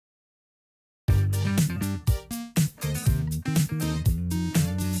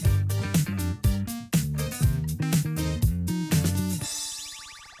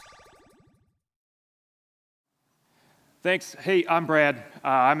Thanks. Hey, I'm Brad.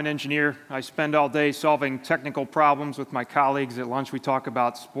 I'm an engineer. I spend all day solving technical problems with my colleagues. At lunch, we talk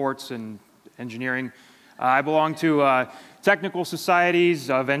about sports and engineering. I belong to technical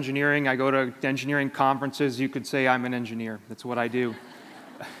societies of engineering. I go to engineering conferences. You could say I'm an engineer. That's what I do.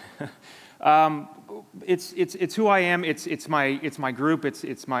 It's who I am. It's my group.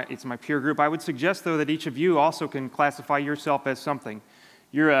 It's my peer group. I would suggest, though, that each of you also can classify yourself as something.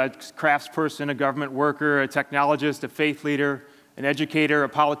 You're a craftsperson, a government worker, a technologist, a faith leader, an educator, a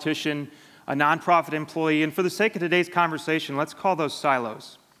politician, a nonprofit employee. And for the sake of today's conversation, let's call those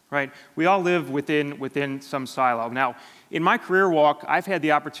silos, right? We all live within some silo. Now, in my career walk, I've had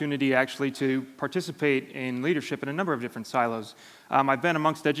the opportunity actually to participate in leadership in a number of different silos. I've been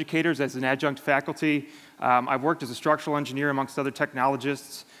amongst educators as an adjunct faculty. I've worked as a structural engineer amongst other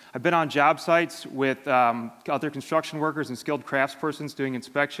technologists. I've been on job sites with other construction workers and skilled craftspersons doing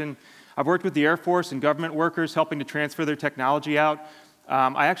inspection. I've worked with the Air Force and government workers helping to transfer their technology out.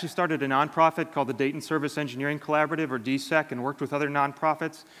 I actually started a nonprofit called the Dayton Service Engineering Collaborative, or DSEC, and worked with other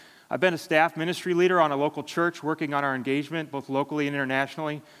nonprofits. I've been a staff ministry leader on a local church working on our engagement, both locally and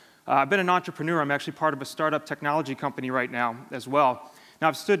internationally. I've been an entrepreneur. I'm actually part of a startup technology company right now as well. Now,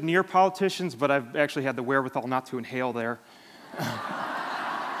 I've stood near politicians, but I've actually had the wherewithal not to inhale there.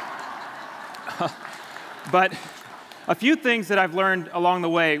 But a few things that I've learned along the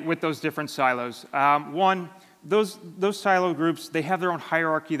way with those different silos. One, those silo groups, they have their own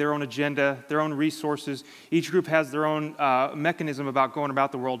hierarchy, their own agenda, their own resources. Each group has their own mechanism about going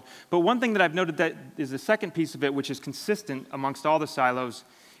about the world. But one thing that I've noted that is the second piece of it, which is consistent amongst all the silos,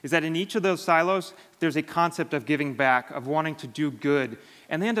 is that in each of those silos, there's a concept of giving back, of wanting to do good.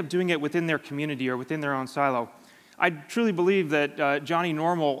 And they end up doing it within their community or within their own silo. I truly believe that Johnny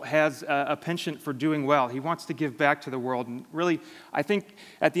Normal has a penchant for doing well. He wants to give back to the world. And really, I think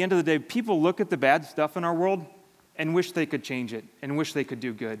at the end of the day, people look at the bad stuff in our world and wish they could change it and wish they could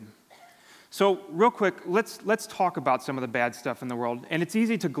do good. So real quick, let's talk about some of the bad stuff in the world. And it's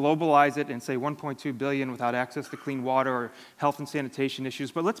easy to globalize it and say 1.2 billion without access to clean water or health and sanitation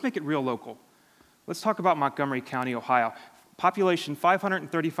issues, but let's make it real local. Let's talk about Montgomery County, Ohio. Population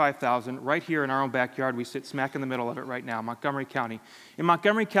 535,000, right here in our own backyard. We sit smack in the middle of it right now, Montgomery County. In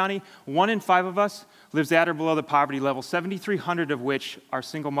Montgomery County, 1 in 5 of us lives at or below the poverty level, 7,300 of which are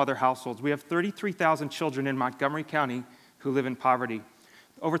single mother households. We have 33,000 children in Montgomery County who live in poverty.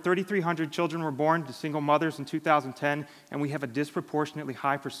 Over 3,300 children were born to single mothers in 2010, and we have a disproportionately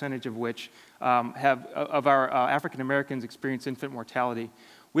high percentage of which of our African Americans experience infant mortality.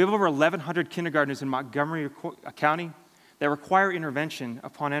 We have over 1,100 kindergartners in Montgomery County that require intervention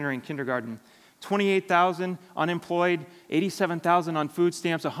upon entering kindergarten. 28,000 unemployed, 87,000 on food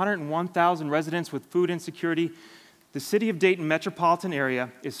stamps, 101,000 residents with food insecurity. The city of Dayton metropolitan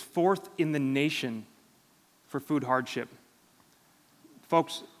area is 4th in the nation for food hardship.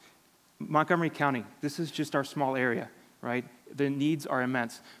 Folks, Montgomery County, this is just our small area, right? The needs are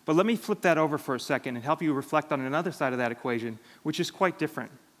immense. But let me flip that over for a second and help you reflect on another side of that equation, which is quite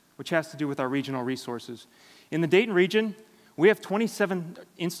different, which has to do with our regional resources. In the Dayton region, we have 27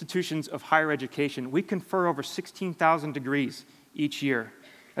 institutions of higher education. We confer over 16,000 degrees each year.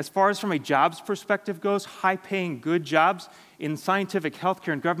 As far as from a jobs perspective goes, high-paying, good jobs in scientific,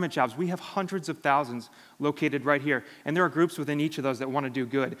 healthcare, and government jobs, we have hundreds of thousands located right here. And there are groups within each of those that want to do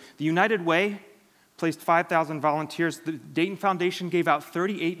good. The United Way placed 5,000 volunteers. The Dayton Foundation gave out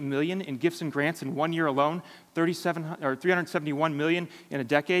 $38 million in gifts and grants in 1 year alone, $371 million in a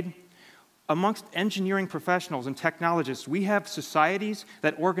decade. Amongst engineering professionals and technologists, we have societies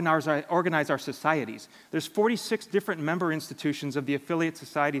that organize our societies. There's 46 different member institutions of the Affiliate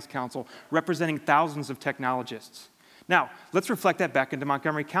Societies Council representing thousands of technologists. Now, let's reflect that back into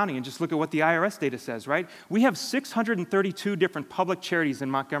Montgomery County and just look at what the IRS data says, right? We have 632 different public charities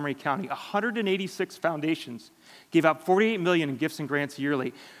in Montgomery County. 186 foundations gave out $48 million in gifts and grants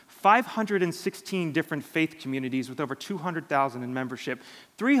yearly. 516 different faith communities with over 200,000 in membership.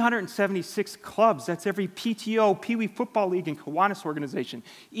 376 clubs, that's every PTO, Pee Wee Football League, and Kiwanis organization.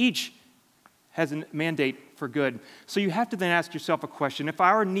 Each has a mandate for good. So you have to then ask yourself a question. If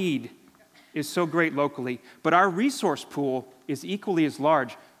our need is so great locally, but our resource pool is equally as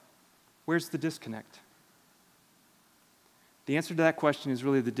large, where's the disconnect? The answer to that question is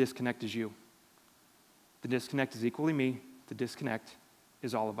really the disconnect is you. The disconnect is equally me. The disconnect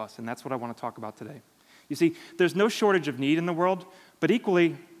is all of us, and that's what I want to talk about today. You see, there's no shortage of need in the world, but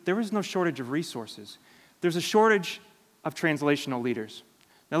equally, there is no shortage of resources. There's a shortage of translational leaders.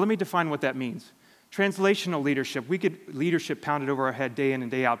 Now, let me define what that means. Translational leadership, we get leadership pounded over our head day in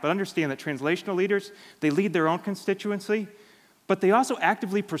and day out, but understand that translational leaders, they lead their own constituency, but they also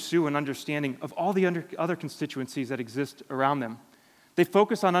actively pursue an understanding of all the other constituencies that exist around them. They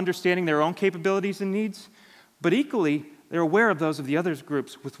focus on understanding their own capabilities and needs, but equally, they're aware of those of the other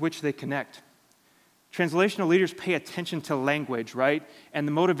groups with which they connect. Translational leaders pay attention to language, right, and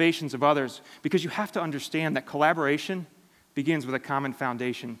the motivations of others, because you have to understand that collaboration begins with a common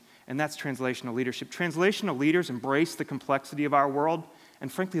foundation, and that's translational leadership. Translational leaders embrace the complexity of our world, and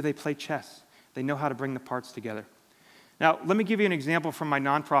frankly, they play chess. They know how to bring the parts together. Now, let me give you an example from my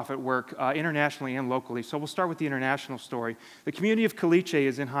nonprofit work internationally and locally. So we'll start with the international story. The community of Caliche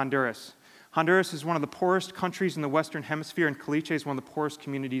is in Honduras. Honduras is one of the poorest countries in the Western Hemisphere, and Caliche is one of the poorest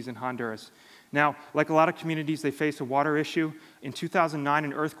communities in Honduras. Now, like a lot of communities, they face a water issue. In 2009,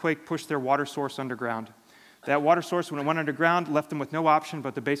 an earthquake pushed their water source underground. That water source, when it went underground, left them with no option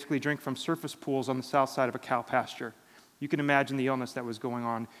but to basically drink from surface pools on the south side of a cow pasture. You can imagine the illness that was going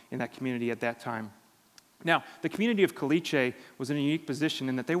on in that community at that time. Now, the community of Caliche was in a unique position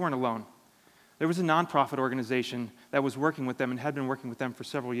in that they weren't alone. There was a nonprofit organization that was working with them and had been working with them for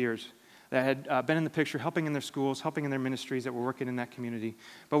several years, that had been in the picture, helping in their schools, helping in their ministries that were working in that community.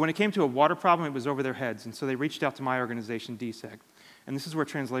 But when it came to a water problem, it was over their heads, and so they reached out to my organization, DSEC. And this is where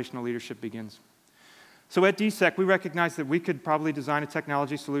translational leadership begins. So at DSEC, we recognized that we could probably design a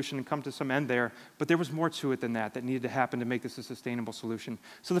technology solution and come to some end there, but there was more to it than that needed to happen to make this a sustainable solution.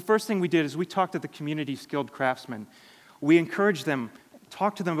 So the first thing we did is we talked to the community skilled craftsmen. We encouraged them,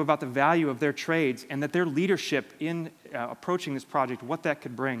 talked to them about the value of their trades and that their leadership in approaching this project, what that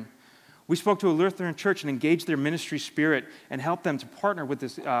could bring. We spoke to a Lutheran church and engaged their ministry spirit and helped them to partner with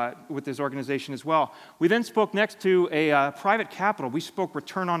this organization as well. We then spoke next to a private capital. We spoke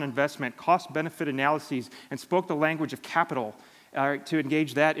return on investment, cost-benefit analyses, and spoke the language of capital to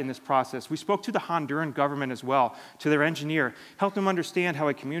engage that in this process. We spoke to the Honduran government as well, to their engineer, helped them understand how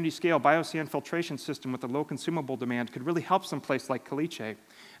a community-scale biosand filtration system with a low consumable demand could really help someplace like Caliche.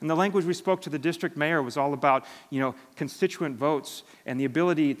 And the language we spoke to the district mayor was all about, constituent votes and the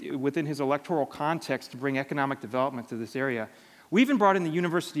ability within his electoral context to bring economic development to this area. We even brought in the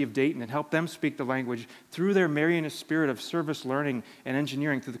University of Dayton and helped them speak the language through their Marianist spirit of service learning and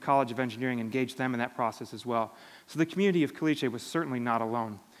engineering through the College of Engineering, engaged them in that process as well. So the community of Caliche was certainly not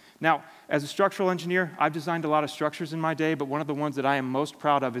alone. Now, as a structural engineer, I've designed a lot of structures in my day, but one of the ones that I am most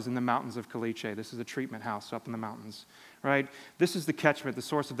proud of is in the mountains of Caliche. This is a treatment house up in the mountains, right? This is the catchment, the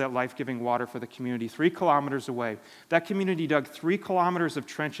source of that life-giving water for the community, 3 kilometers away. That community dug 3 kilometers of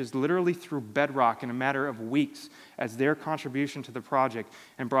trenches literally through bedrock in a matter of weeks as their contribution to the project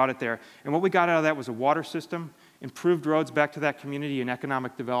and brought it there. And what we got out of that was a water system, improved roads back to that community, and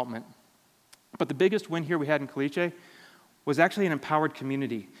economic development. But the biggest win here we had in Caliche was actually an empowered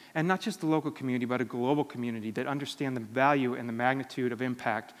community, and not just the local community, but a global community that understand the value and the magnitude of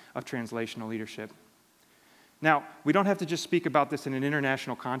impact of translational leadership. Now, we don't have to just speak about this in an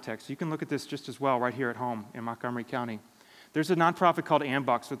international context. You can look at this just as well right here at home in Montgomery County. There's a nonprofit called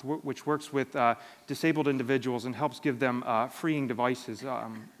Ambox, which works with disabled individuals and helps give them freeing devices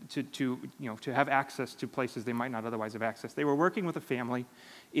to have access to places they might not otherwise have access. They were working with a family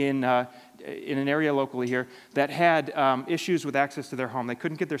in an area locally here that had issues with access to their home. They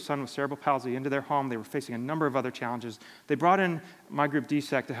couldn't get their son with cerebral palsy into their home. They were facing a number of other challenges. They brought in my group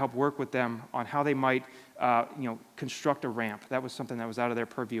DSEC to help work with them on how they might construct a ramp. That was something that was out of their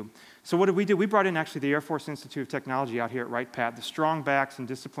purview. So what did we do? We brought in actually the Air Force Institute of Technology out here at Wright Pat, the strong backs and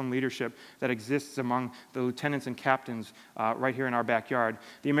disciplined leadership that exists among the lieutenants and captains right here in our backyard.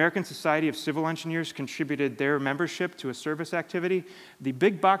 The American Society of Civil Engineers contributed their membership to a service activity. The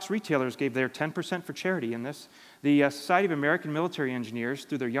big box retailers gave their 10% for charity in this. The Society of American Military Engineers,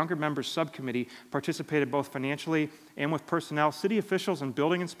 through their Younger Members Subcommittee, participated both financially and with personnel. City officials and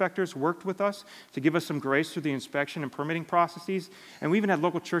building inspectors worked with us to give us some grace through the inspection and permitting processes. And we even had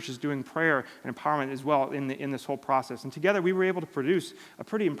local churches doing prayer and empowerment as well in this whole process. And together we were able to produce a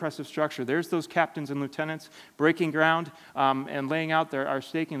pretty impressive structure. There's those captains and lieutenants breaking ground and laying out our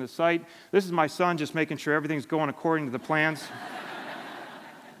staking the site. This is my son just making sure everything's going according to the plans.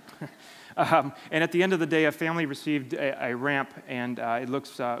 And at the end of the day, a family received a ramp, and it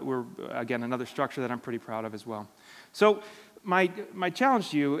looks, we're, again, another structure that I'm pretty proud of as well. So my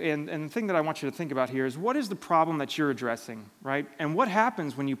challenge to you, and the thing that I want you to think about here is, what is the problem that you're addressing, right? And what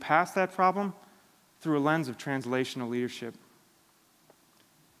happens when you pass that problem through a lens of translational leadership?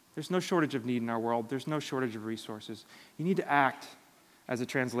 There's no shortage of need in our world. There's no shortage of resources. You need to act as a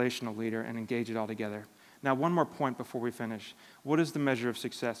translational leader and engage it all together. Now, one more point before we finish. What is the measure of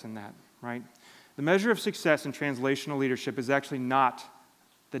success in that, right? The measure of success in translational leadership is actually not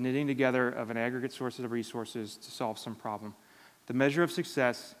the knitting together of an aggregate source of resources to solve some problem. The measure of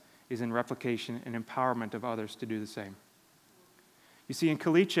success is in replication and empowerment of others to do the same. You see, in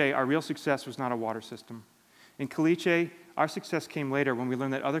Caliche, our real success was not a water system. In Caliche, our success came later when we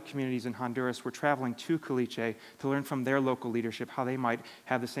learned that other communities in Honduras were traveling to Caliche to learn from their local leadership how they might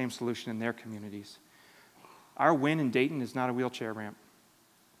have the same solution in their communities. Our win in Dayton is not a wheelchair ramp.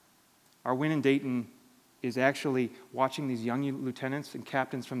 Our win in Dayton is actually watching these young lieutenants and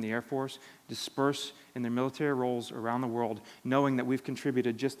captains from the Air Force disperse in their military roles around the world, knowing that we've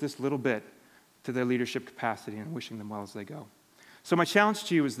contributed just this little bit to their leadership capacity and wishing them well as they go. So my challenge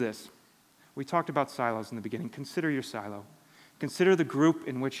to you is this. We talked about silos in the beginning. Consider your silo. Consider the group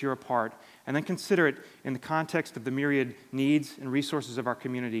in which you're a part, and then consider it in the context of the myriad needs and resources of our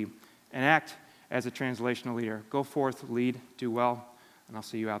community, and act as a translational leader. Go forth, lead, do well, and I'll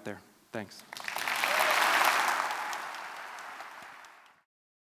see you out there. Thanks.